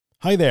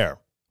Hi there.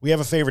 We have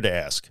a favor to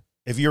ask.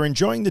 If you're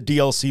enjoying the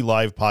DLC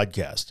Live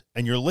podcast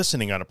and you're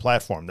listening on a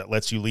platform that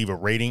lets you leave a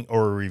rating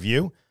or a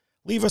review,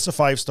 leave us a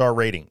 5-star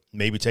rating.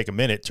 Maybe take a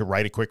minute to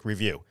write a quick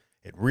review.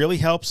 It really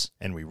helps,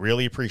 and we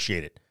really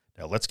appreciate it.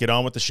 Now let's get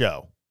on with the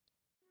show.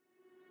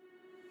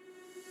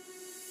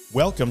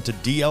 Welcome to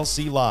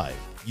DLC Live,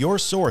 your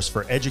source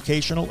for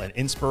educational and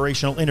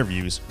inspirational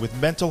interviews with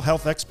mental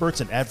health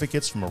experts and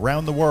advocates from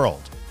around the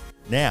world.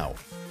 Now,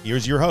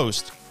 here's your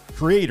host,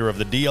 creator of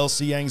the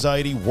DLC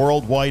Anxiety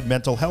worldwide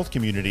mental health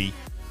community,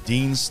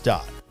 Dean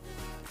Stott.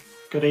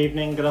 Good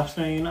evening, good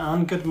afternoon,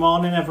 and good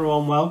morning,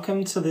 everyone.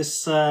 Welcome to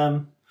this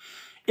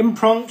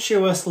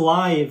impromptu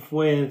live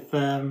with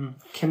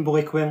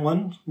Kimberly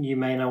Quinlan. You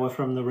may know her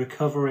from the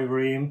Recovery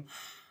Room.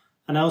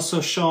 And also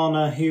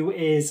Shauna, who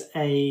is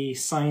a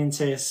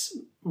scientist,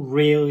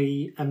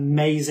 really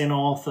amazing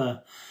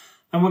author.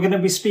 And we're going to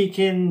be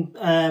speaking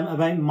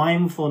about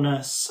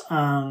mindfulness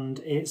and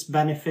its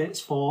benefits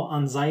for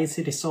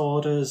anxiety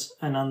disorders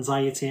and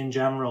anxiety in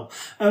general.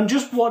 And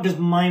just what does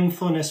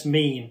mindfulness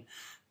mean?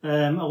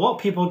 A lot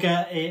of people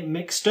get it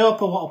mixed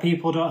up. A lot of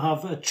people don't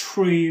have a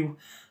true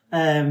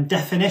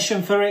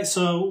definition for it.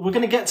 So we're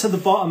going to get to the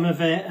bottom of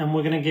it, and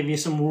we're going to give you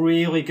some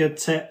really good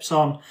tips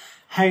on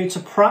how to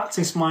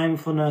practice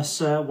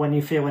mindfulness when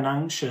you're feeling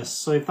anxious.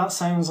 So if that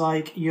sounds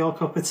like your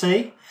cup of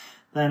tea,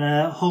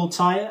 then hold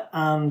tight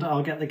and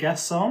I'll get the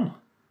guests on.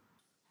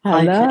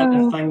 Hello.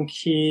 Hi,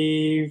 thank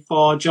you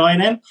for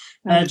joining.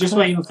 Just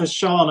waiting for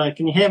Shauna.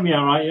 Can you hear me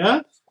all right,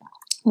 yeah?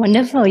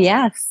 Wonderful,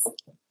 yes.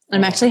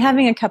 I'm actually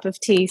having a cup of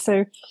tea,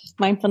 so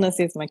mindfulness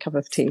is my cup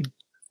of tea.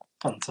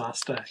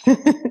 Fantastic.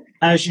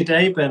 How's your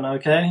day been,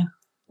 okay?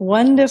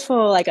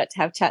 Wonderful. I got to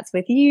have chats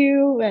with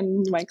you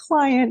and my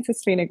clients.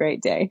 It's been a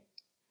great day.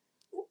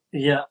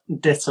 Yeah,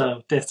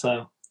 ditto.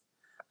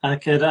 I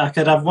could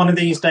have one of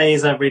these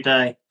days every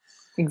day.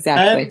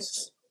 Exactly.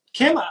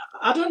 Kim,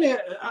 I don't know.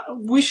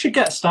 We should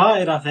get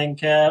started, I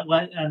think.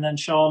 And then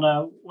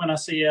Shauna, when I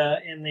see her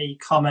in the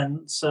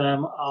comments,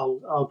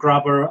 I'll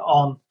grab her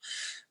on.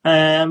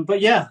 But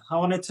yeah, I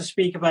wanted to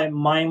speak about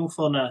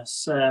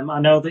mindfulness. I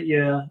know that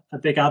you're a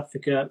big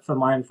advocate for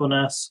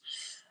mindfulness.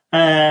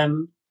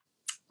 And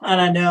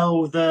I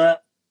know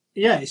that,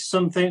 yeah, it's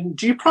something.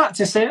 Do you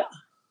practice it?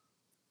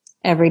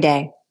 Every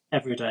day.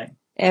 Every day.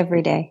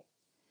 Every day.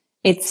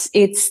 It's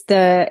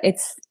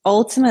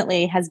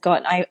ultimately has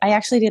got, I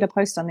actually did a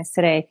post on this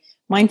today.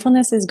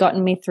 Mindfulness has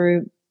gotten me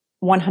through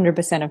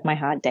 100% of my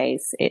hard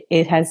days.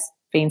 It has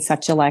been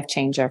such a life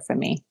changer for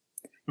me.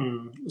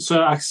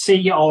 So I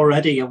see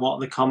already a lot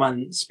of the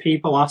comments,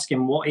 people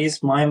asking what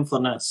is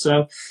mindfulness.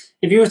 So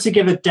if you were to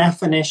give a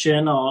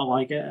definition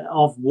or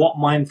of what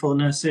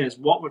mindfulness is,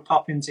 what would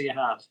pop into your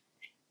head?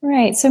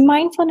 Right. So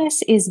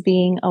mindfulness is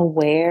being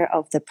aware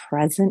of the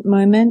present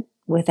moment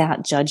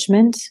without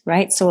judgment,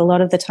 right? So a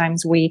lot of the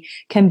times we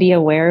can be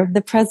aware of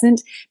the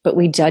present, but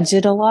we judge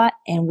it a lot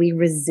and we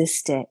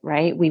resist it,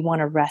 right? We want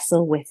to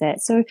wrestle with it.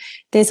 So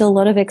there's a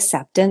lot of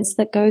acceptance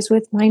that goes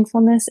with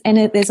mindfulness,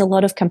 and there's a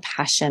lot of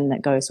compassion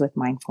that goes with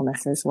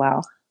mindfulness as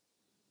well.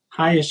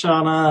 Hi,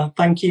 Shauna.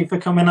 Thank you for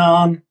coming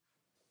on.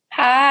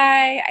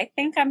 Hi, I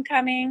think I'm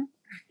coming.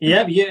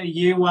 Yep,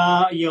 you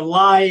are. You're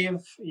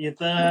live. You're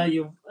there.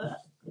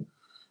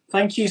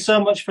 Thank you so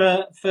much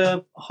for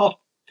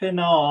hopping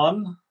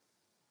on.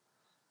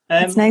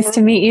 It's nice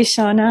to meet you,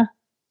 Shauna.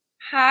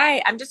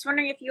 Hi, I'm just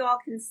wondering if you all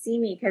can see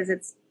me because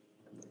it's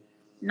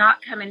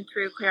not coming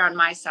through clear on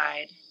my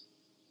side.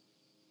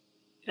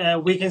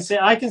 We can see.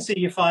 I can see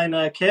you fine,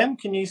 Kim.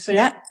 Can you see?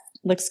 Yeah,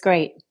 looks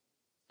great.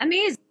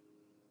 Amazing.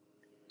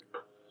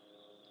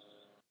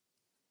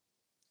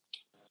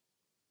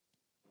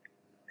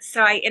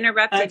 So I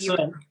interrupted.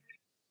 Excellent.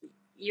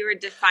 You were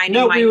defining.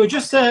 No, we were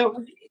just.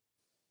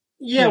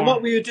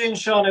 What we were doing,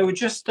 Shauna, we were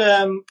just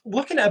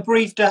looking at a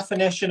brief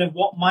definition of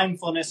what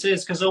mindfulness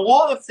is, because a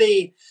lot of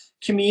the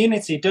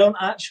community don't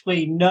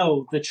actually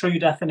know the true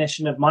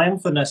definition of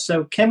mindfulness.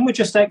 So Kim was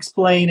just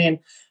explaining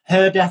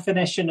her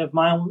definition of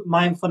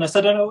mindfulness. I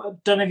don't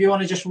know if you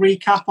want to just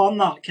recap on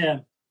that,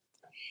 Kim.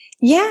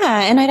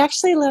 Yeah, and I'd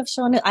actually love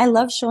Shauna. I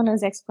love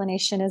Shauna's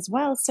explanation as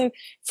well. So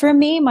for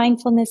me,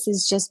 mindfulness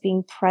is just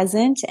being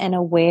present and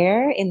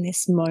aware in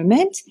this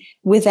moment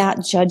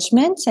without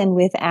judgment and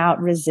without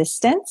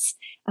resistance,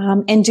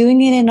 and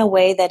doing it in a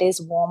way that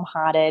is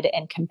warm-hearted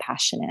and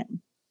compassionate.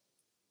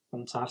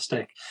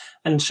 Fantastic.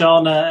 And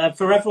Shauna,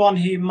 for everyone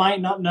who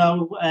might not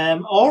know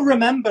or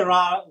remember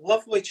our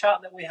lovely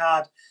chat that we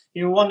had,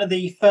 you were one of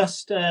the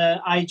first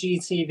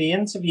IGTV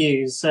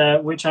interviews,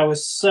 which I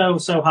was so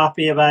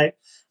happy about.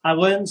 I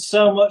learned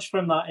so much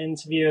from that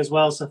interview as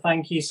well, so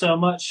thank you so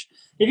much.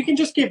 If you can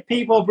just give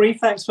people a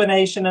brief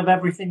explanation of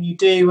everything you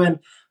do and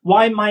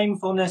why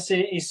mindfulness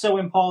is so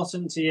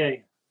important to you.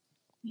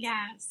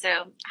 Yeah,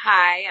 so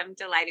hi, I'm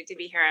delighted to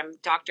be here. I'm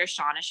Dr.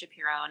 Shauna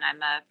Shapiro, and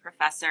I'm a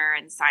professor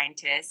and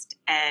scientist,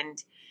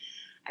 and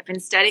I've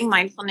been studying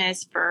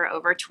mindfulness for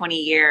over 20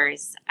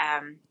 years.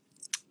 I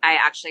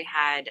actually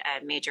had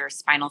a major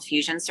spinal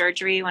fusion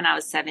surgery when I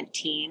was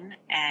 17,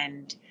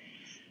 and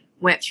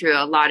went through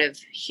a lot of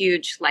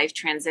huge life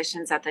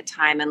transitions at the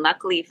time, and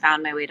luckily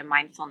found my way to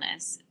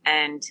mindfulness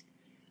and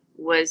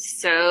was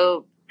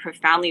so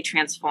profoundly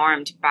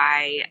transformed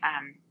by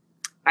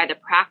the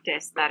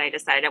practice that I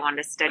decided I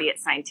wanted to study it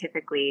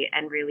scientifically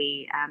and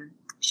really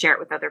share it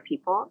with other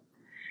people.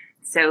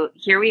 So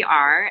here we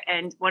are.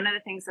 And one of the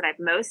things that I've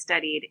most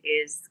studied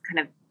is kind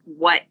of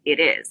what it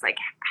is. Like,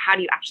 how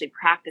do you actually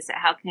practice it?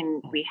 How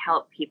can we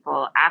help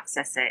people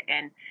access it?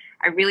 And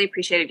I really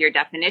appreciated your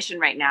definition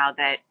right now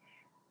that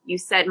you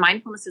said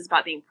mindfulness is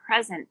about being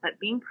present, but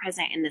being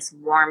present in this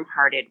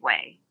warm-hearted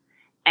way.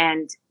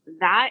 And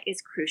that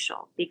is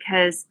crucial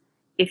because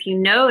if you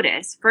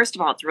notice, first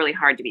of all, it's really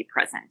hard to be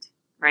present,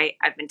 right?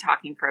 I've been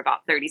talking for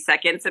about 30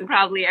 seconds and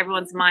probably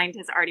everyone's mind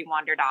has already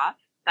wandered off.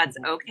 That's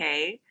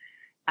okay.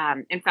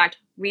 In fact,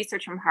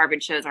 research from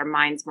Harvard shows our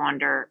minds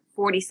wander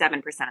 47%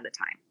 of the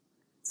time.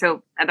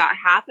 So about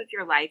half of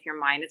your life, your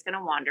mind is going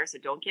to wander. So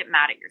don't get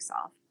mad at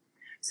yourself.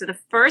 So the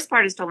first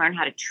part is to learn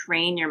how to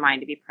train your mind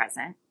to be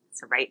present.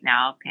 So right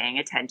now, paying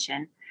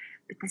attention.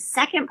 But the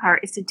second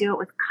part is to do it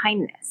with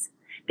kindness,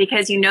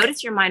 because you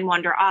notice your mind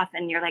wander off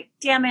and you're like,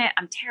 damn it,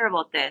 I'm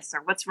terrible at this,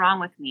 or what's wrong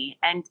with me?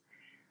 And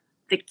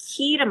the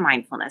key to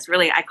mindfulness,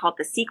 really, I call it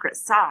the secret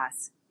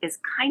sauce, is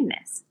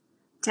kindness.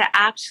 To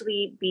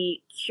actually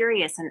be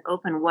curious and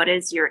open. What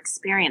is your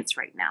experience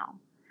right now?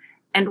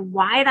 And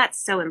why that's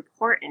so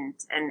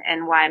important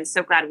and why I'm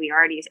so glad we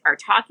already are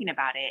talking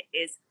about it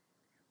is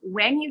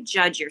when you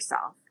judge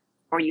yourself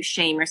or you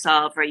shame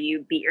yourself or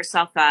you beat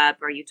yourself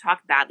up or you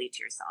talk badly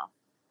to yourself,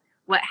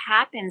 what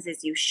happens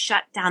is you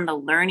shut down the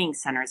learning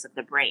centers of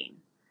the brain.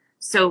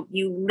 So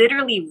you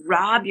literally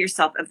rob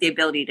yourself of the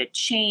ability to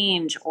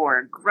change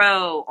or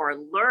grow or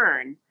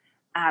learn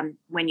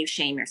when you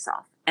shame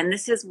yourself. And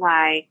this is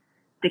why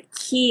the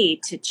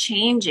key to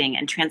changing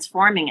and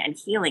transforming and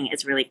healing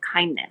is really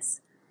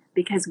kindness.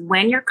 Because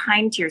when you're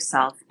kind to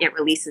yourself, it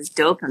releases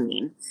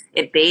dopamine,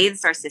 it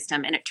bathes our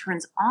system, and it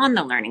turns on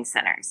the learning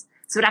centers.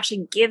 So it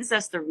actually gives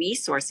us the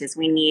resources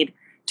we need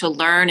to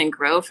learn and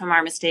grow from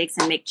our mistakes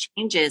and make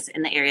changes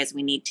in the areas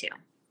we need to.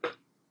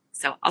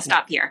 So I'll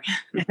stop here.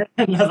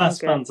 No, that's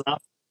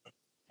fantastic.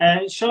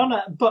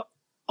 Shauna, but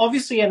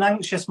obviously an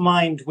anxious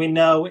mind we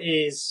know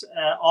is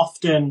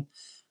often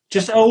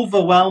just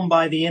overwhelmed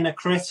by the inner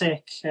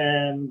critic,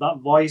 that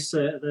voice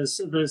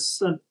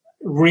there's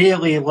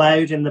really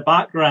loud in the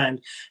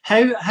background.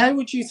 How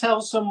would you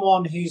tell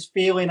someone who's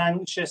feeling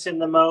anxious in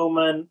the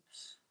moment,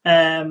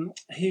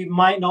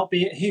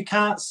 who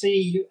can't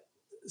see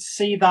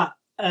that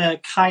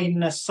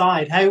kindness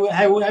side?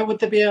 How would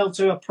they be able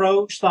to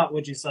approach that,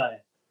 would you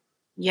say?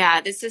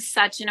 Yeah, this is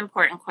such an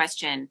important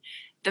question.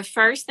 The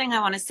first thing I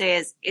want to say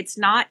is it's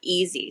not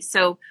easy.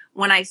 So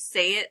when I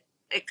say it,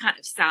 it kind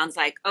of sounds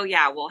like, oh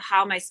yeah, well,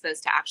 how am I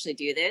supposed to actually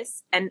do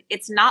this? And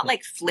it's not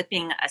like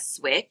flipping a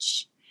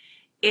switch.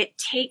 It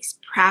takes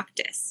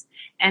practice.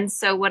 And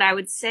so what I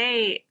would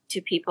say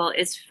to people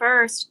is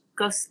first,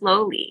 go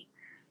slowly.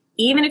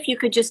 Even if you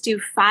could just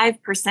do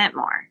 5%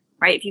 more,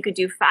 right? If you could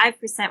do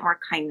 5% more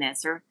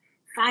kindness or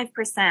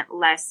 5%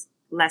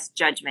 less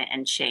judgment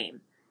and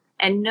shame,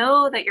 and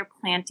know that you're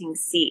planting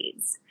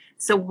seeds.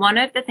 So one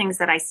of the things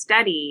that I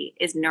study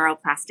is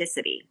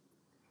neuroplasticity.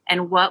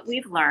 And what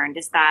we've learned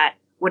is that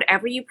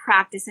whatever you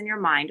practice in your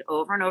mind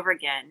over and over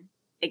again,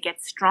 it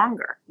gets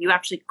stronger. You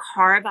actually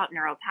carve out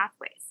neural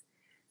pathways.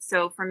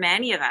 So for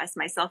many of us,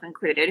 myself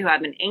included, who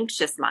have an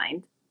anxious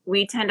mind,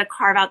 we tend to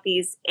carve out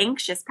these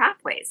anxious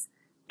pathways.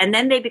 And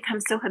then they become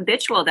so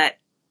habitual that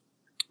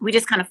we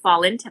just kind of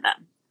fall into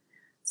them.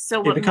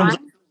 So what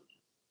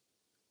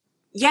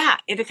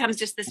it becomes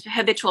just this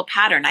habitual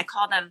pattern. I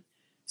call them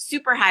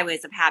super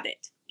highways of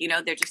habit. You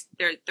know,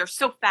 they're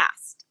so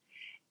fast.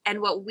 And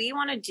what we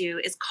want to do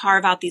is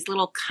carve out these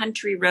little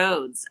country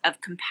roads of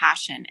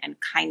compassion and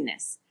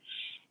kindness.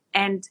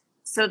 And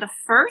so the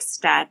first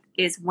step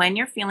is when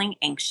you're feeling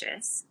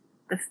anxious,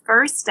 the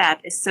first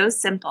step is so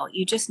simple.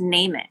 You just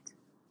name it.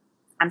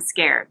 I'm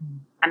scared.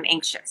 I'm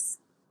anxious.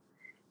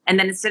 And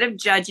then instead of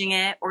judging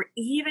it or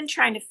even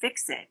trying to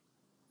fix it,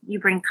 you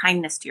bring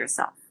kindness to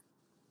yourself.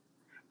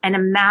 And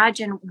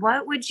imagine,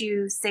 what would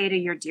you say to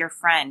your dear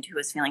friend who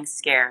is feeling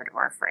scared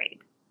or afraid,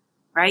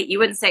 right? You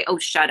wouldn't say, oh,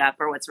 shut up,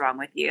 or what's wrong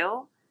with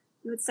you?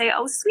 You would say,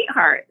 oh,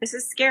 sweetheart, this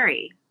is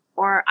scary,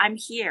 or I'm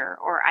here,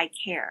 or I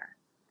care.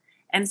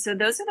 And so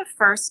those are the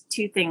first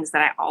two things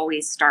that I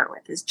always start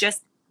with, is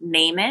just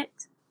name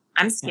it,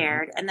 I'm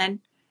scared, and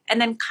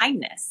then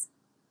kindness.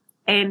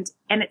 And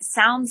it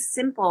sounds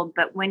simple,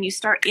 but when you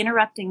start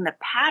interrupting the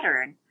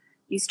pattern,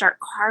 you start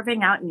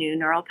carving out new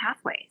neural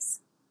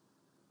pathways.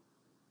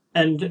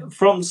 And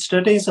from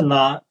studies and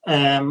that,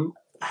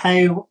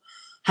 how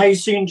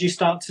soon do you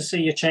start to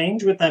see a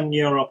change with them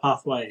neural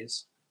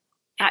pathways?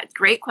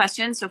 Great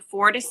question. So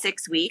 4 to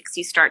 6 weeks,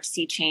 you start to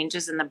see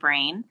changes in the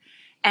brain.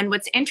 And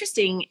what's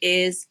interesting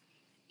is,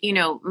 you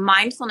know,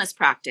 mindfulness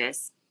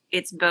practice,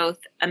 it's both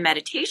a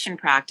meditation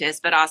practice,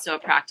 but also a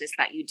practice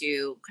that you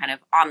do kind of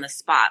on the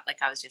spot,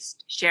 like I was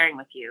just sharing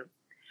with you.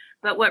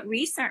 But what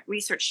recent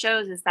research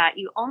shows is that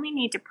you only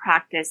need to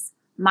practice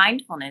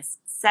mindfulness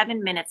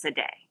 7 minutes a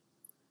day.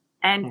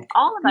 And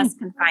all of us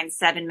can find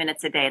 7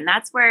 minutes a day. And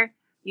that's where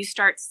you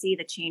start to see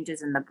the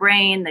changes in the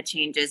brain, the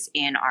changes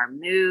in our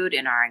mood,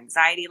 in our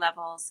anxiety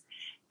levels.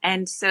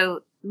 And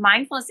so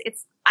mindfulness,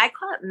 I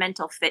call it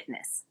mental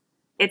fitness.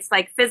 It's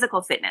like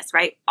physical fitness,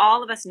 right?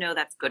 All of us know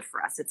that's good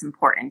for us. It's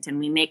important and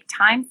we make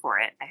time for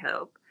it, I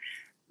hope.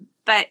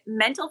 But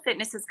mental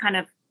fitness is kind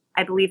of,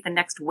 I believe, the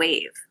next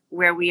wave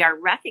where we are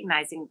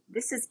recognizing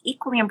this is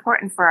equally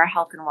important for our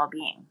health and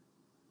well-being.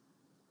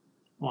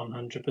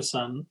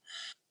 100%.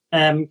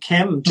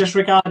 Kim, just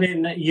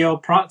regarding your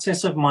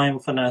practice of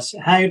mindfulness,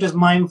 how does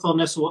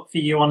mindfulness work for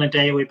you on a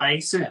daily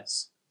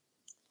basis?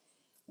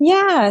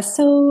 Yeah.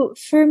 So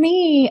for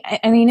me,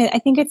 I mean, I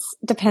think it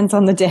depends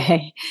on the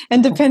day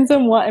and depends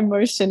on what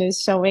emotion is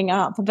showing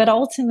up. But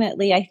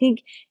ultimately, I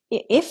think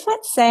if,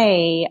 let's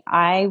say,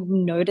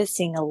 I'm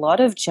noticing a lot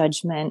of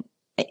judgment,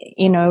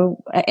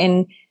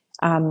 and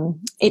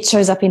it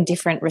shows up in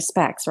different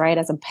respects, right?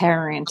 As a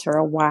parent or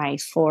a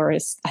wife or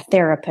as a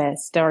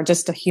therapist or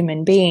just a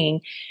human being.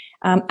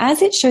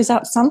 As it shows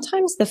up,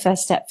 sometimes the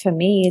first step for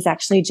me is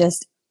actually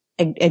just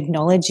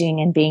acknowledging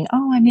and being,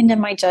 oh, I'm in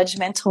my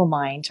judgmental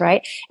mind,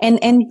 right?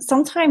 And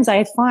sometimes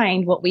I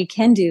find what we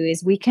can do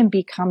is we can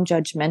become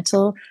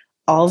judgmental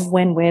of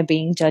when we're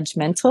being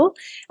judgmental.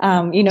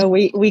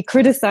 We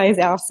criticize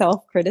our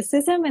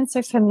self-criticism. And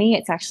so for me,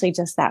 it's actually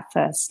just that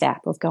first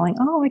step of going,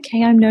 oh,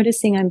 okay, I'm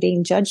noticing I'm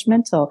being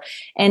judgmental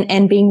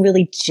and being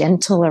really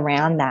gentle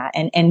around that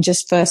and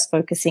just first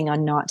focusing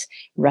on not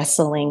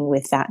wrestling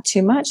with that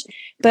too much.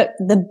 But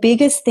the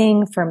biggest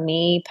thing for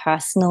me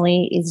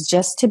personally is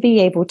just to be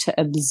able to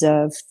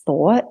observe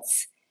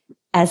thoughts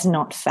as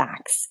not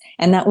facts.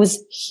 And that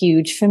was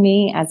huge for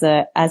me as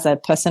a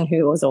person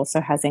who also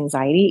has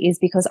anxiety, is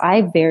because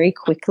I very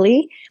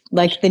quickly,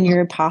 like the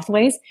neural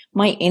pathways,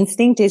 my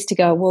instinct is to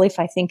go, well, if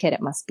I think it,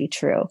 it must be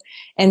true.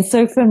 And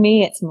so for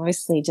me, it's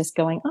mostly just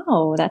going,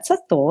 oh, that's a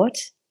thought.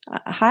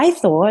 Hi,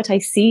 thought. I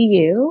see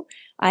you.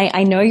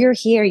 I know you're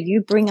here.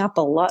 You bring up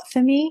a lot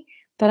for me,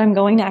 but I'm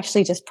going to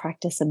actually just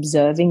practice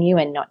observing you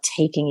and not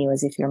taking you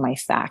as if you're my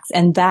facts.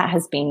 And that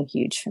has been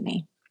huge for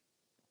me.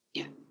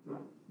 Yeah.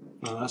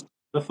 Oh, that's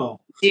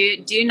beautiful.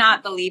 Do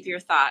not believe your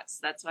thoughts.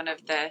 That's one of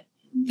the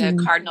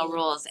cardinal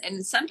rules.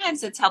 And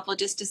sometimes it's helpful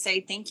just to say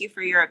thank you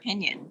for your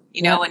opinion.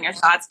 When your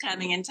thoughts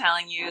coming and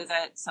telling you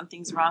that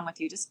something's wrong with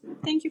you, just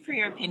thank you for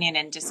your opinion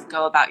and just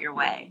go about your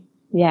way.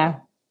 Yeah.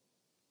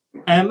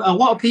 A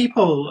lot of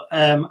people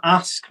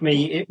ask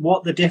me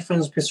what the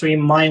difference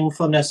between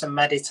mindfulness and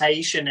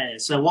meditation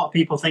is. A lot of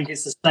people think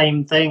it's the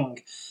same thing.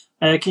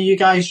 Can you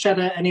guys shed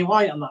any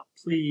light on that,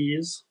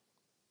 please?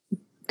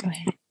 Go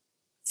ahead.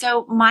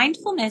 So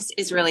mindfulness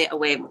is really a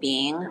way of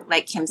being.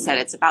 Like Kim said,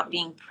 it's about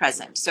being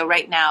present. So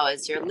right now,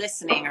 as you're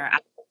listening or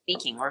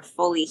speaking, we're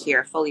fully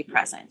here, fully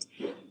present.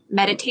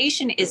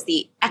 Meditation is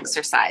the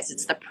exercise.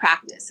 It's the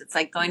practice. It's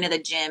like going to the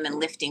gym and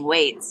lifting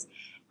weights.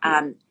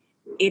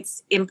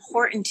 It's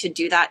important to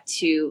do that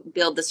to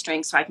build the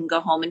strength so I can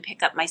go home and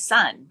pick up my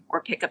son or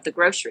pick up the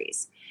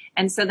groceries.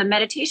 And so the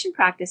meditation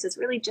practice is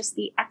really just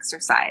the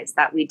exercise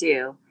that we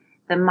do.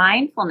 The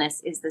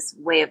mindfulness is this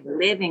way of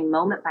living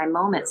moment by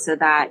moment so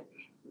that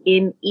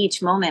in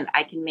each moment,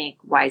 I can make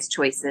wise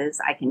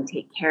choices. I can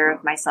take care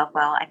of myself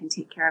well. I can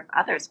take care of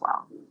others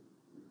well.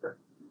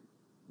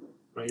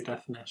 Great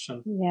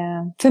definition.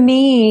 Yeah. For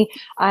me,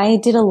 I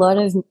did a lot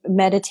of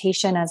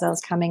meditation as I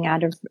was coming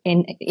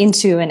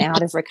into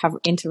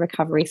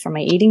recovery from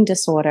my eating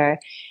disorder.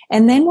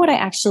 And then what I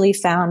actually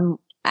found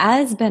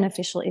as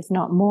beneficial, if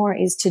not more,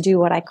 is to do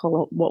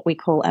what we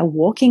call a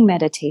walking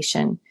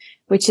meditation,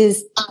 which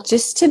is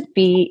just to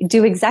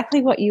do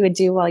exactly what you would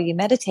do while you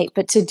meditate,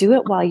 but to do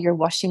it while you're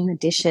washing the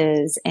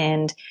dishes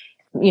and,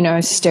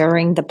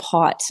 stirring the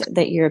pot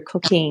that you're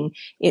cooking.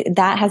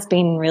 That has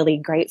been really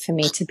great for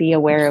me to be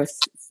aware of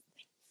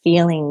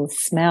feelings,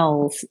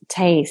 smells,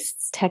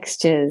 tastes,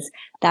 textures.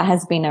 That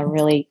has been a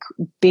really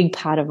big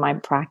part of my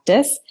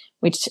practice,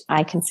 which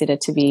I consider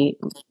to be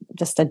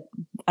just an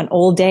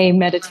all-day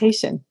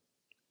meditation.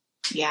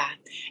 Yeah.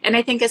 And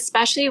I think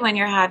especially when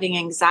you're having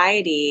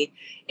anxiety,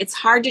 it's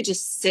hard to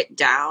just sit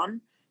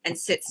down and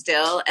sit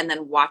still and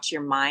then watch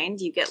your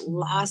mind. You get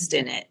lost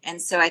in it.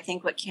 And so I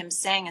think what Kim's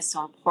saying is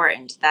so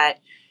important,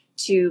 that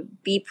to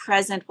be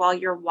present while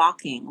you're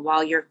walking,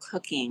 while you're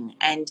cooking,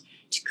 and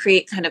to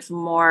create kind of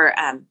more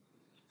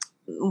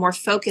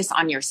focus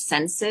on your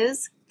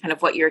senses, kind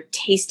of what you're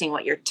tasting,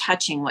 what you're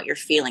touching, what you're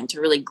feeling, to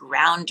really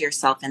ground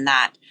yourself in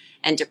that,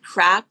 and to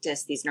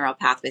practice these neural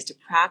pathways, to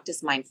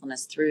practice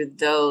mindfulness through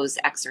those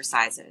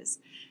exercises,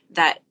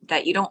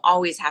 that you don't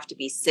always have to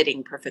be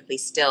sitting perfectly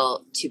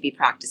still to be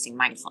practicing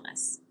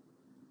mindfulness.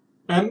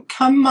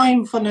 Can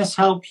mindfulness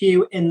help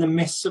you in the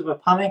midst of a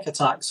panic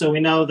attack? So we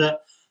know that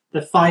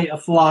the fight or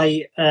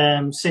flight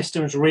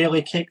system's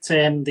really kicked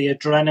in, the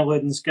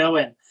adrenaline's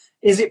going.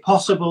 Is it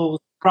possible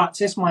to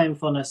practice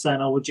mindfulness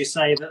then, or would you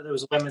say that there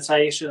was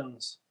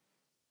limitations?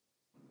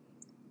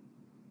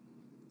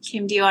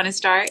 Kim, do you want to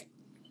start?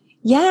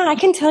 Yeah, I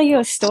can tell you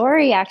a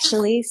story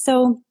actually.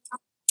 So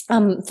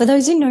For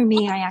those who know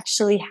me, I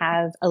actually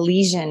have a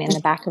lesion in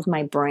the back of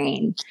my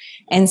brain.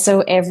 And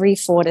so every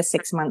 4 to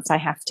 6 months, I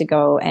have to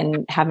go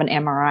and have an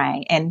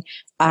MRI. And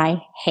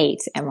I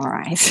hate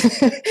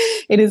MRIs.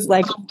 It is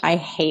like, I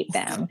hate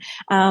them.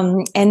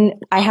 And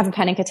I have a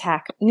panic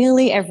attack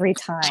nearly every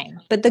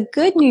time. But the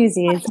good news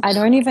is I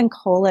don't even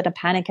call it a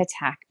panic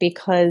attack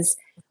because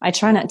I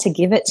try not to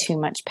give it too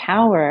much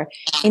power.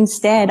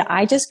 Instead,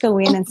 I just go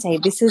in and say,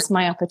 this is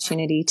my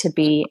opportunity to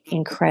be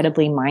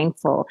incredibly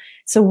mindful.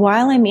 So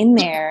while I'm in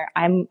there,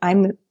 I'm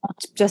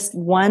just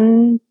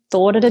one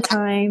thought at a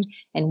time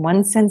and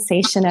one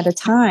sensation at a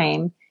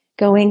time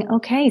going,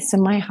 okay, so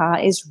my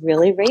heart is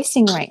really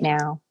racing right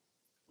now.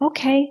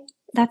 Okay,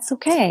 that's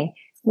okay.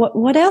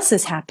 What else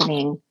is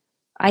happening?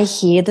 I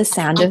hear the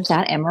sound of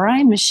that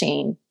MRI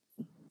machine.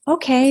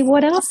 Okay,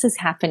 what else is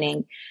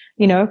happening?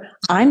 You know,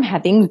 I'm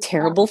having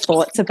terrible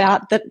thoughts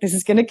about that this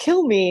is going to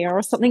kill me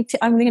or something.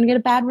 I'm going to get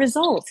a bad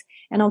result.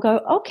 And I'll go,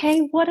 okay,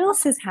 what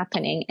else is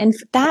happening? And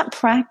that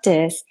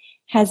practice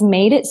has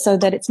made it so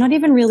that it's not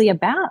even really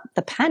about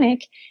the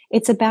panic.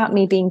 It's about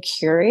me being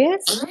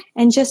curious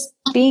and just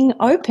being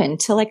open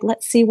to like,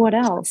 let's see what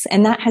else.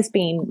 And that has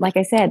been, like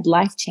I said,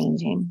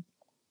 life-changing.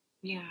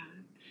 Yeah,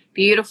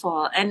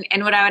 beautiful. And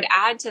what I would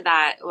add to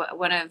that,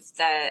 one of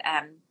the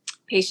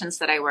patients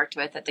that I worked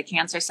with at the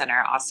cancer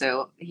center,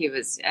 also, he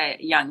was a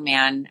young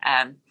man,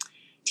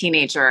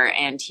 teenager,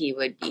 and he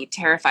would be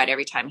terrified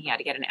every time he had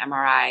to get an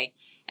MRI.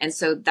 And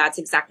so that's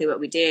exactly what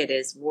we did,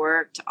 is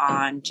worked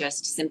on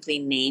just simply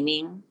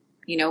naming,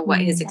 you know,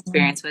 what his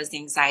experience was, the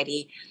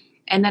anxiety.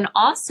 And then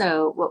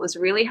also what was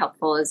really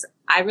helpful is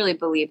I really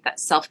believe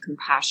that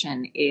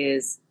self-compassion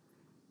is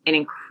an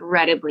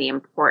incredibly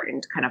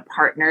important kind of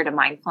partner to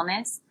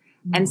mindfulness.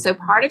 And so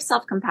part of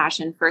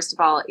self-compassion, first of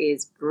all,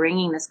 is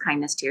bringing this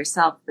kindness to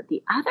yourself. But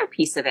the other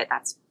piece of it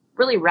that's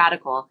really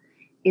radical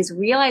is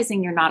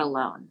realizing you're not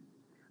alone,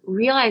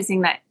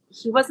 realizing that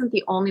he wasn't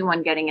the only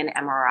one getting an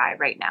MRI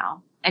right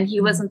now. And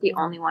he wasn't the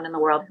only one in the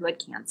world who had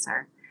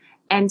cancer.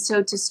 And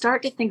so to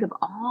start to think of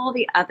all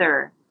the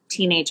other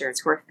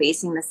teenagers who are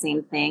facing the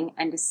same thing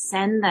and to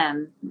send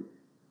them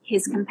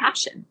his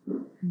compassion,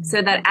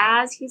 so that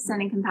as he's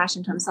sending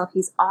compassion to himself,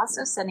 he's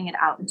also sending it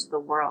out into the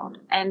world.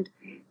 And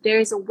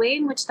there's a way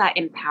in which that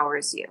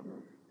empowers you,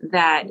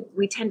 that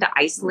we tend to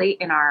isolate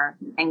in our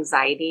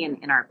anxiety and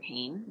in our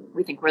pain.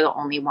 We think we're the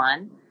only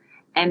one.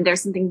 And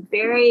there's something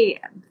very,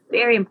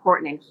 very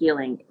important in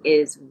healing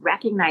is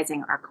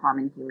recognizing our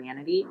common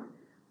humanity,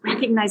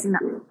 recognizing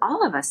that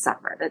all of us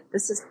suffer, that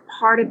this is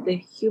part of the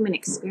human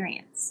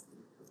experience.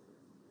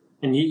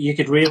 And you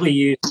could really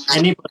use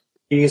anybody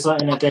use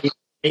that in a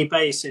day-to-day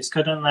basis,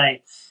 couldn't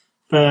they?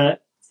 For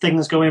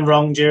things going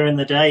wrong during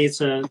the day,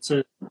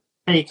 to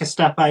take a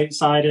step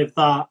outside of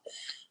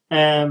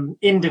that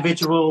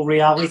individual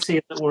reality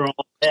that we're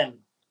all in.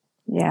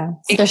 Yeah,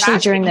 especially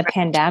during the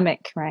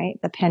pandemic, right?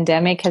 The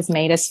pandemic has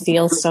made us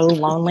feel so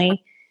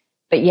lonely,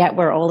 but yet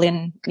we're all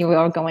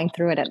going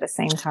through it at the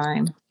same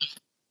time.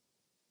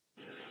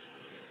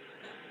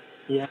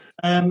 Yeah.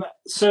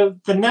 So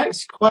the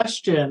next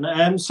question,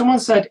 someone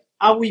said,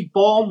 are we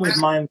born with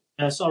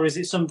mindfulness, or is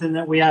it something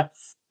that we have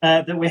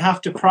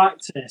to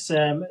practice?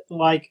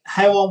 Like,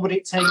 how long would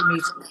it take me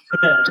to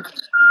learn?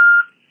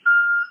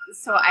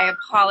 So I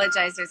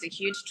apologize. There's a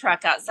huge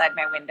truck outside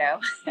my window.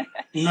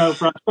 No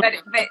problem.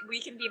 but we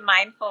can be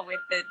mindful with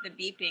the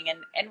beeping.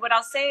 And what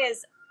I'll say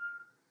is,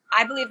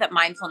 I believe that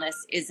mindfulness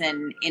is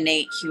an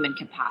innate human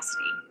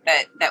capacity,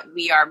 that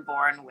we are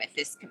born with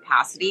this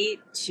capacity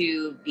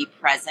to be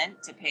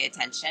present, to pay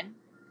attention.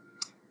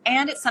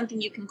 And it's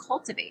something you can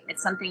cultivate.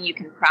 It's something you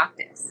can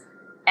practice.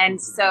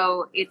 And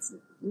so it's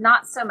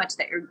not so much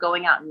that you're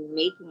going out and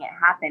making it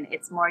happen.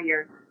 It's more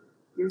you're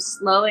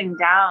slowing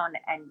down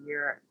and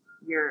you're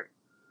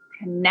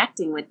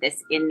connecting with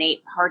this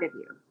innate part of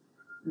you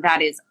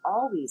that is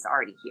always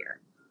already here.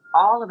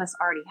 All of us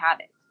already have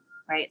it,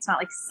 right? It's not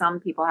like some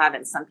people have it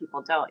and some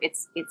people don't.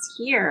 It's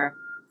here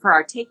for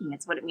our taking.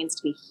 It's what it means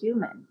to be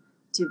human,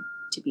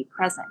 to be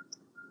present.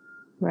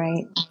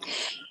 Right.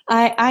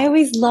 I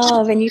always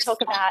love, and you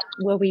talk about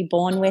were we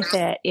born with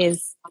it,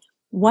 is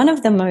one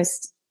of the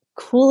most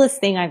coolest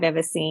thing I've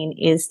ever seen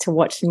is to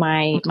watch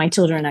my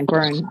children are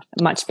grown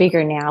much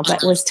bigger now,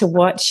 but was to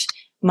watch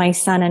my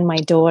son and my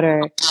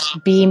daughter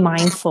be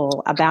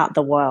mindful about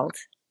the world.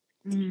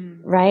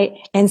 Right.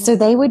 And so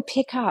they would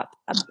pick up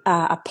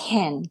a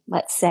pen,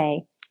 let's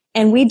say,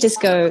 and we'd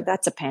just go,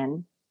 that's a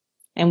pen,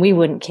 and we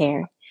wouldn't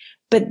care.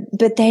 But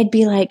they'd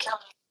be like,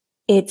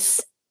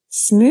 it's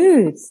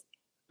smooth,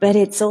 but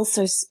it's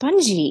also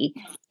spongy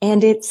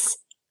and it's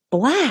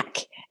black.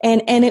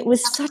 And it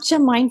was such a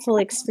mindful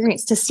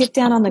experience to sit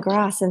down on the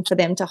grass and for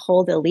them to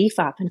hold a leaf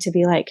up and to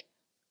be like,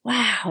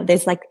 wow,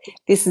 there's like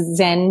this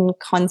Zen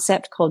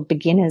concept called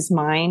beginner's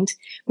mind,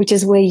 which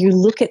is where you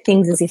look at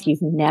things as if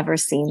you've never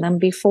seen them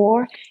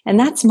before. And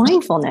that's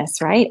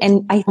mindfulness, right?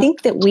 And I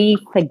think that we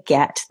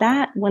forget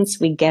that once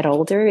we get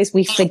older, is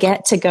we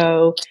forget to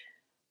go,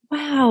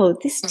 wow,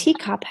 this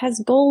teacup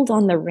has gold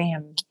on the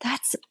rim.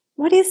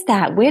 what is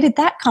that? Where did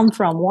that come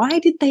from? Why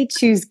did they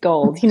choose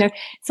gold? You know,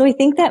 so I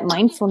think that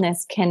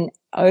mindfulness can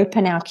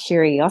open our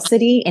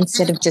curiosity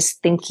instead of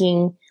just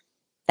thinking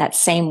that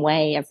same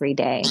way every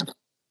day.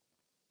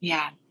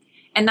 Yeah.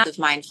 And that's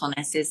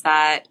mindfulness is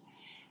that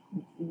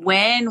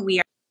when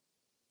we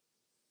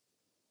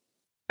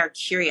are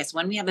curious,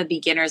 when we have a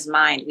beginner's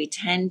mind, we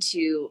tend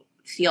to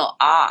feel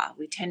awe.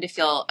 We tend to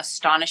feel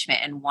astonishment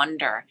and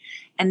wonder.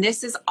 And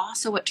this is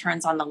also what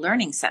turns on the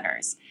learning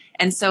centers.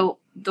 And so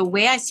the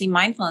way I see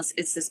mindfulness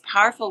is this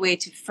powerful way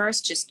to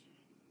first just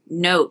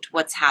note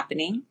what's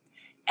happening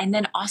and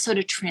then also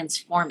to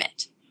transform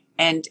it.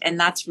 And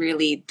that's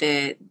really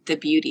the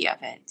beauty of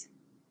it.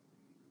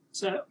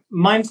 So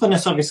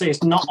mindfulness, obviously,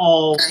 is not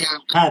all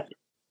head.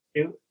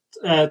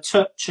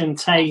 Touch and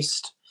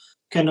taste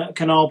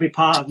can all be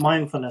part of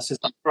mindfulness. Is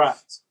that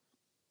correct?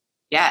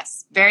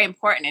 Yes, very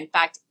important. In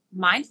fact,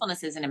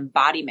 mindfulness is an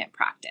embodiment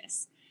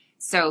practice.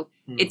 So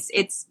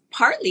it's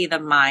partly the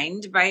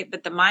mind, right?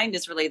 But the mind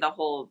is really the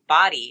whole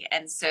body.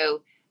 And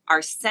so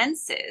our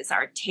senses,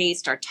 our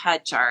taste, our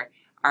touch,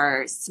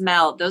 our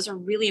smell, those are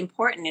really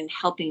important in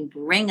helping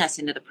bring us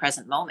into the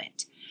present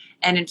moment.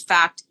 And in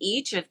fact,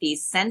 each of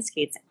these sense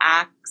gates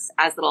acts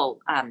as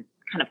little kind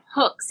of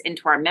hooks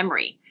into our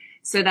memory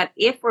so that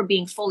if we're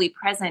being fully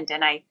present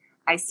and I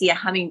see a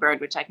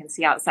hummingbird, which I can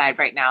see outside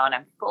right now, and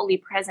I'm fully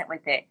present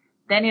with it,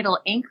 then it'll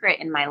anchor it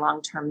in my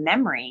long-term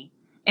memory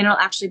and it'll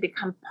actually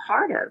become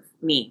part of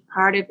me,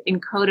 part of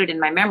encoded in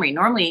my memory.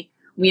 Normally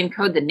we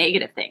encode the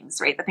negative things,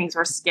 right? The things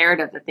we're scared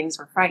of, the things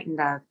we're frightened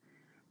of.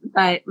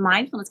 But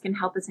mindfulness can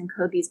help us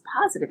encode these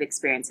positive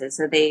experiences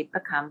so they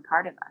become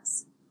part of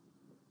us.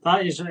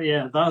 That is,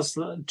 that's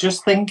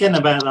just thinking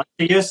about that.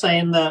 So you're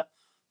saying that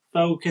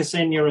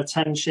focusing your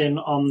attention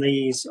on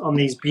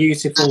these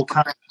beautiful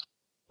kinds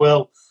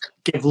will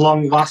give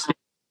long lasting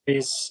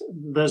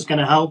that's going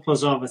to help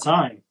us over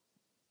time.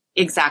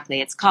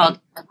 Exactly. It's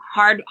called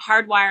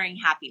hardwiring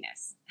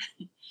happiness.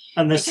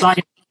 And there's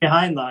science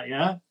behind that,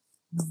 yeah?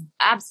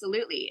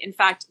 Absolutely. In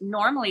fact,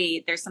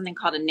 normally there's something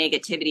called a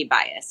negativity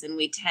bias, and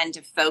we tend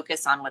to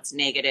focus on what's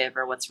negative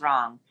or what's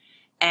wrong.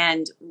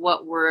 And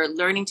what we're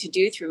learning to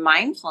do through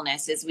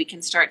mindfulness is we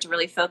can start to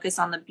really focus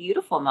on the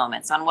beautiful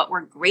moments, on what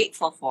we're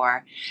grateful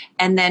for,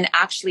 and then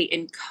actually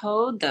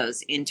encode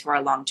those into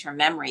our long-term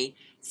memory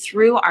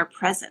through our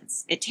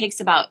presence. It takes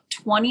about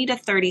 20 to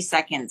 30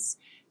 seconds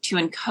to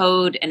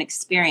encode an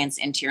experience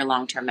into your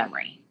long-term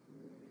memory.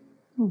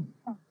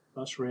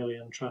 That's really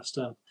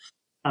interesting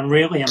and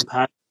really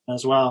empowering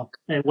as well.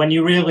 When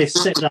you really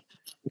sit down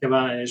and think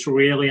about it, it's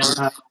really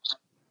empowering.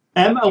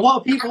 A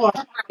lot of people are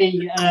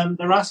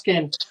they're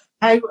asking,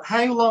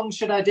 how long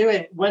should I do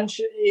it? When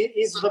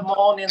is the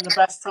morning the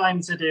best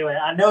time to do it?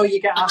 I know you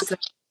get asked a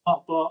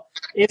lot, but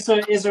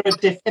is there a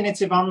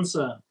definitive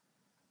answer?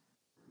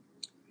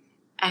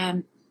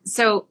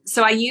 So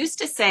I used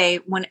to say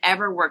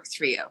whenever works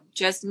for you,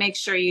 just make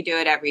sure you do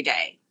it every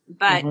day.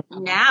 But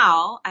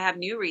now I have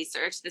new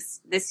research.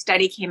 This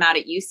study came out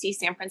at UC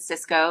San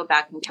Francisco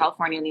back in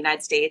California in the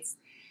United States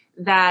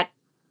that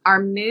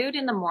our mood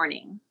in the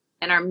morning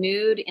and our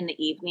mood in the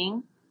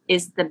evening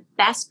is the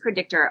best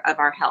predictor of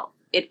our health.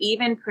 It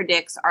even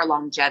predicts our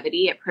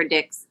longevity. It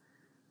predicts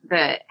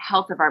the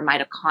health of our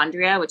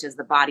mitochondria, which is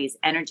the body's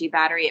energy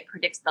battery. It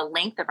predicts the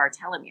length of our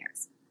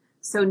telomeres.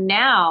 So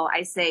now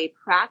I say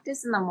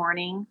practice in the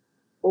morning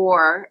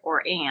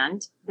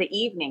and the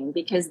evening,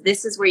 because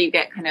this is where you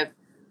get kind of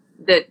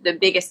the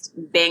biggest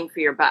bang for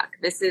your buck.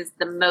 This is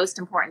the most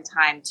important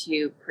time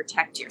to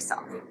protect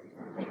yourself.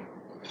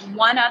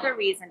 One other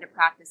reason to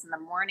practice in the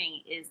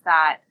morning is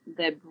that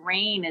the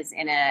brain is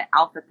in an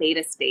alpha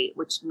theta state,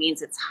 which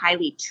means it's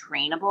highly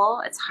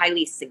trainable, it's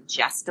highly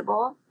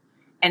suggestible.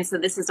 And so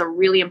this is a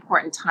really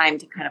important time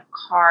to kind of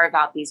carve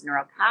out these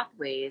neural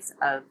pathways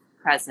of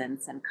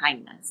presence and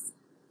kindness.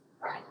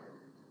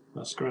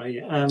 That's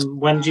great.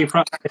 When do you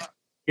practice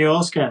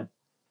yours, Ken?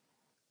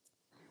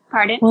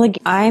 Pardon? Well,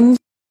 I'm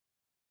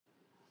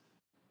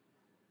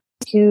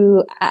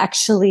to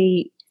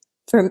actually,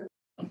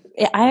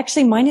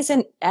 mine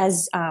isn't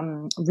as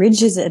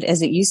rigid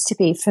as it used to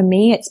be. For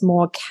me, it's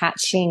more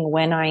catching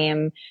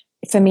when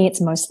for me,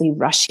 it's mostly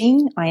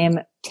rushing. I am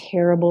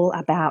terrible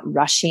about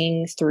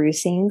rushing through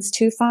things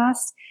too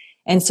fast.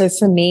 And so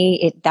for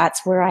me,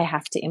 that's where I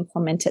have to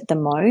implement it the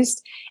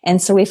most. And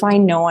so if I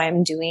know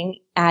I'm doing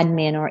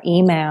admin or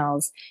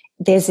emails,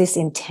 there's this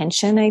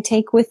intention I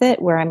take with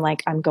it where I'm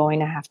like, I'm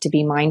going to have to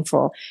be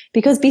mindful,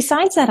 because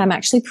besides that, I'm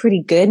actually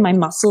pretty good. My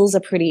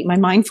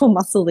mindful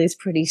muscle is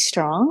pretty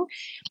strong,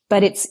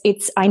 but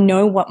I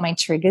know what my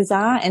triggers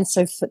are. And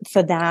so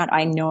for that,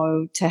 I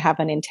know to have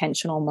an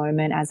intentional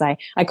moment, as I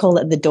call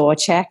it the door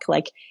check.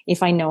 Like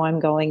if I know I'm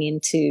going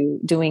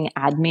into doing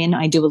admin,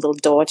 I do a little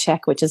door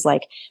check, which is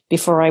like,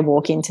 before I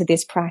walk into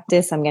this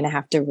practice, I'm going to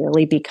have to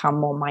really become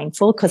more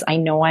mindful, because I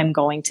know I'm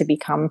going to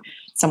become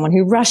someone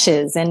who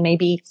rushes and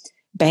maybe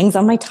bangs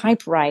on my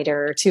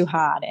typewriter too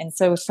hard. And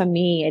so for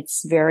me,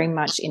 it's very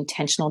much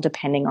intentional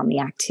depending on the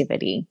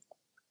activity.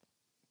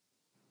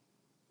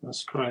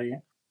 That's great.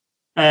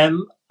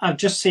 I'm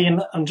just seeing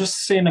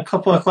a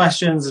couple of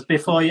questions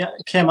before you,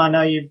 Kim. I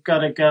know you've got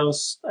to go,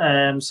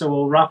 so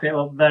we'll wrap it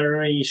up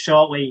very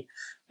shortly.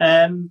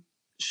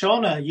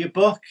 Shauna, your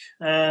book,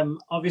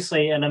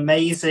 obviously an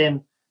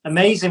amazing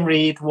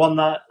read, one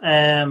that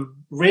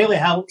really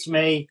helped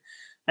me.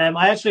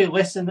 I actually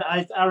listened.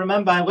 I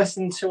remember I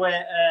listened to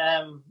it,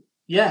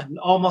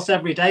 almost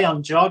every day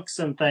on jogs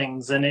and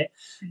things, and it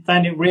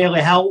found it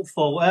really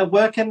helpful.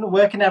 Where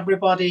can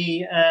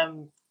everybody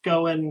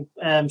go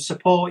and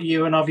support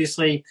you, and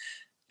obviously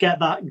get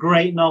that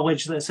great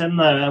knowledge that's in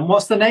there? And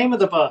what's the name of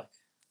the book?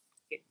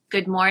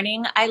 Good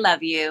Morning, I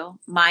Love You,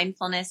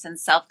 Mindfulness and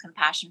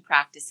Self-Compassion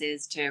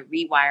Practices to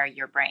Rewire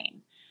Your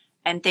Brain.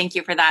 And thank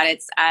you for that.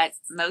 It's at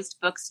most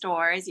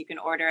bookstores. You can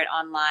order it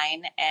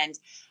online. And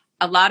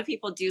a lot of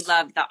people do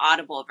love the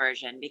Audible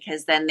version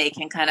because then they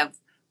can kind of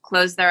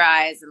close their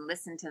eyes and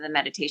listen to the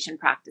meditation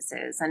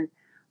practices. And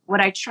what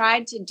I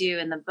tried to do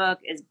in the book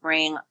is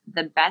bring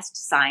the best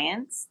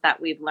science that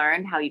we've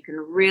learned, how you can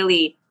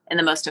really, in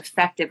the most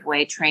effective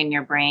way, train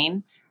your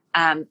brain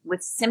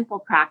with simple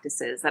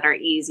practices that are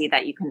easy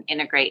that you can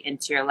integrate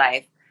into your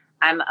life.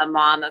 I'm a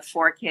mom of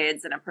 4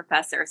 kids and a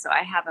professor, so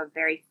I have a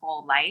very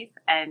full life.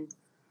 And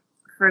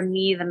for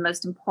me, the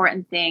most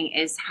important thing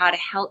is how to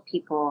help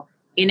people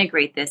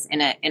integrate this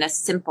in a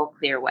simple,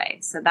 clear way.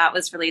 So that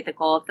was really the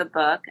goal of the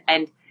book.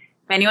 And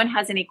if anyone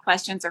has any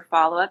questions or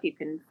follow-up, you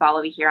can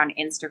follow me here on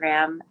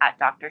Instagram at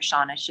Dr.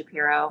 Shauna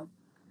Shapiro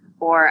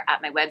or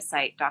at my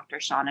website,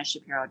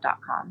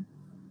 drshaunashapiro.com.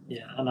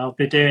 Yeah, and I'll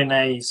be doing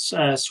a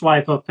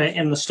swipe up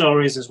in the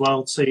stories as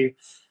well to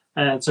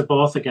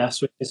both, I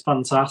guess, which is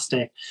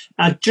fantastic.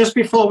 Just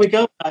before we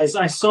go, guys,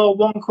 I saw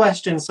one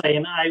question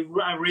saying,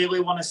 I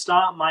really want to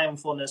start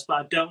mindfulness, but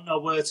I don't know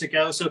where to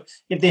go. So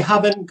if they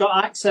haven't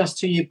got access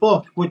to your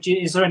book,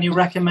 is there any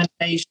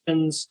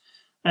recommendations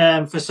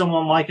for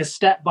someone, like a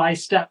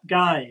step-by-step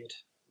guide?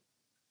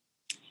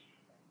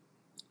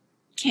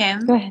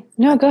 Kim? Go ahead.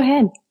 No, go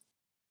ahead.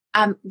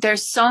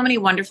 There's so many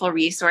wonderful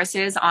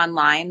resources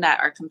online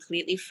that are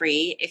completely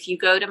free. If you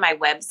go to my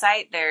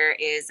website, there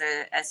is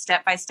a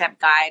step-by-step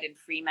guide and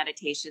free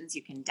meditations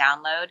you can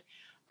download.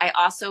 I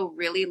also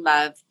really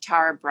love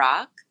Tara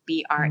Brach,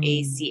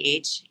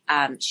 B-R-A-C-H.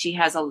 She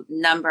has a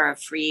number of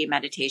free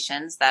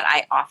meditations that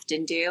I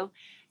often do.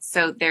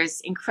 So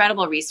there's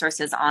incredible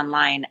resources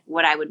online.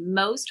 What I would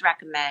most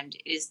recommend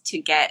is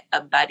to get a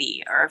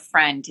buddy or a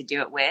friend to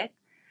do it with.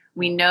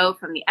 We know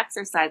from the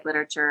exercise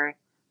literature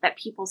that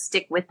people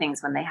stick with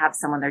things when they have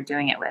someone they're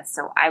doing it with.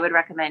 So I would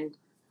recommend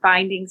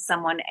finding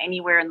someone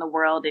anywhere in the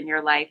world in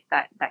your life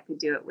that could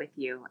do it with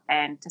you,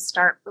 and to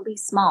start really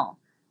small,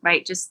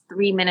 right? Just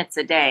 3 minutes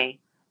a day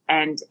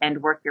and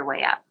work your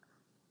way up.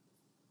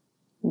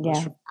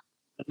 Yeah.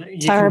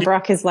 Tara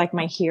Brach is like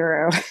my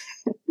hero.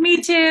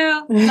 Me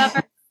too. Love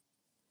her.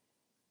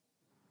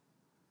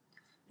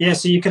 Yeah,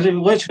 so you could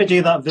literally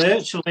do that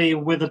virtually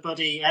with a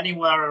buddy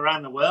anywhere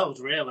around the world,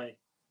 really.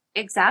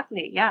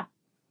 Exactly, yeah.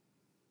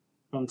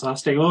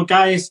 Fantastic. Well,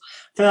 guys,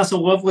 I think that's a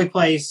lovely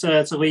place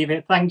to leave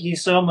it. Thank you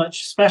so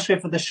much, especially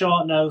for the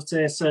short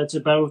notice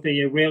to both of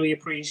you. Really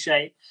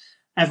appreciate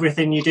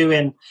everything you're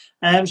doing.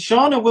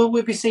 Shauna, will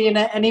we be seeing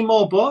any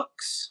more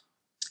books?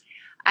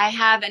 I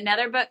have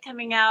another book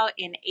coming out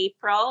in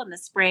April, in the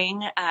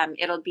spring.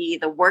 It'll be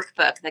the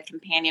workbook, the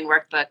companion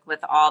workbook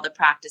with all the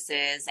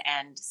practices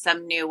and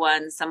some new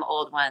ones, some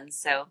old ones.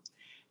 So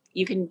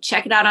you can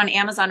check it out on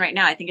Amazon right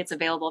now. I think it's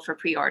available for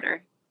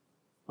pre-order.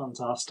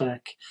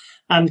 Fantastic.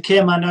 And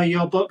Kim, I know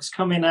your book's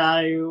coming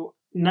out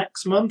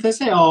next month,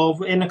 is it?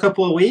 Or in a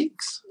couple of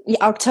weeks? Yeah,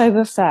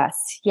 October 1st.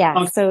 Yeah.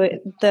 Okay. So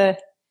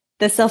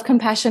the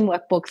Self-Compassion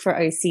Workbook for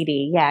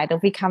OCD. Yeah, it'll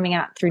be coming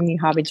out through New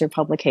Harbinger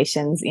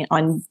Publications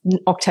on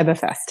October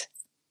 1st.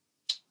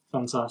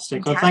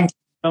 Fantastic. Well, thank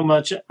you so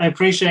much. I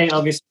appreciate,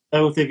 obviously,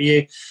 both of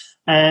you,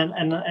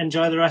 and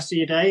enjoy the rest of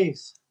your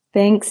days.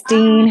 Thanks,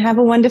 Dean. Have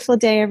a wonderful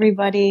day,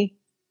 everybody.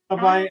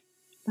 Bye-bye.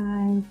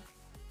 Bye.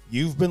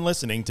 You've been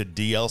listening to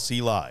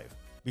DLC Live.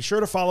 Be sure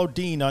to follow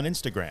Dean on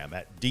Instagram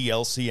at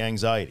DLC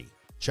Anxiety.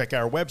 Check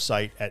our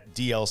website at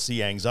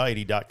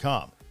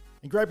dlcanxiety.com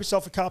and grab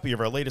yourself a copy of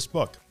our latest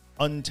book,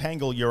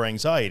 Untangle Your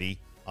Anxiety,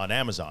 on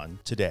Amazon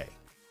today.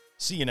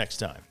 See you next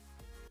time.